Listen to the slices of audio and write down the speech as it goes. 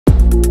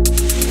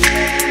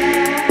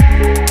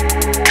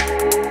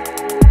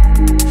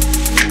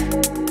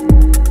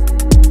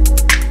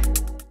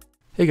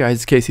Hey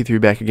guys, it's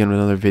Casey3 back again with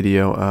another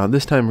video.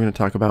 This time we're going to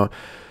talk about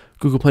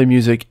Google Play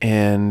Music,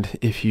 and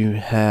if you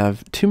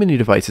have too many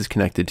devices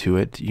connected to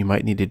it, you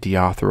might need to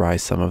deauthorize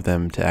some of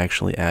them to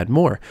actually add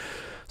more.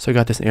 So I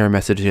got this error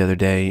message the other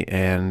day,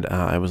 and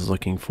I was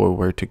looking for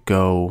where to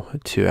go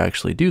to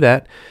actually do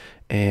that,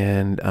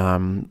 and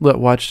went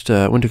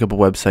to a couple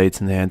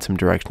websites and they had some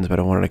directions, but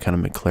I wanted to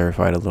kind of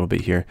clarify it a little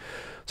bit here.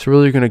 So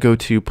really you're going to go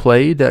to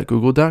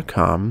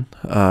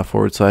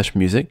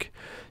play.google.com/music.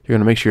 You're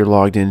going to make sure you're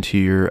logged into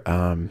your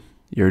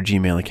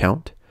Gmail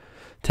account.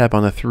 Tap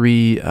on the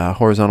three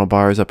horizontal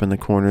bars up in the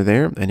corner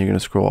there, and you're going to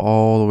scroll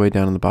all the way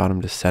down to the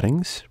bottom to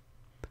Settings.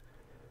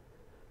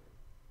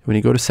 When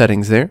you go to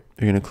Settings there,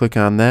 you're going to click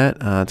on that.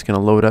 It's going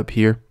to load up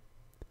here.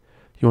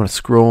 You want to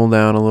scroll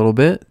down a little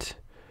bit,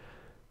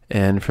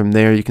 and from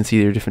there you can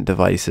see your different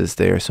devices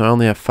there. So I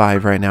only have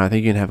 5 right now. I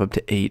think you can have up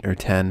to 8 or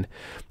 10.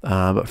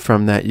 But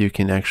from that you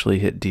can actually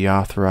hit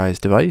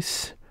Deauthorize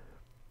Device,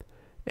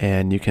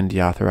 and you can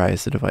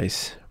deauthorize the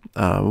device.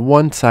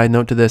 One side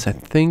note to this, I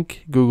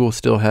think Google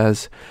still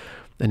has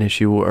an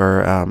issue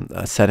or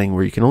a setting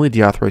where you can only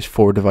deauthorize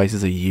 4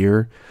 devices a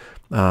year.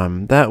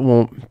 That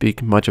won't be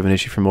much of an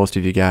issue for most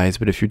of you guys,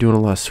 but if you're doing a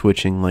lot of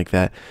switching like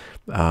that,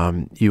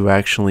 you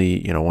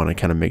actually want to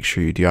kind of make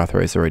sure you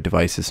deauthorize the right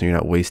devices so you're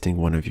not wasting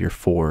one of your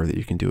 4 that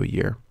you can do a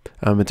year.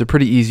 It's a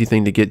pretty easy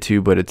thing to get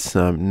to, but it's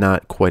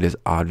not quite as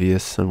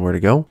obvious on where to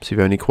go. So if you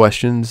have any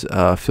questions,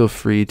 feel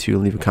free to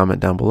leave a comment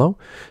down below,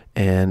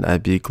 and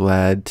I'd be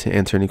glad to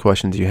answer any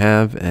questions you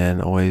have.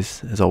 And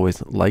as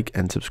always, like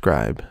and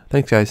subscribe.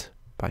 Thanks, guys.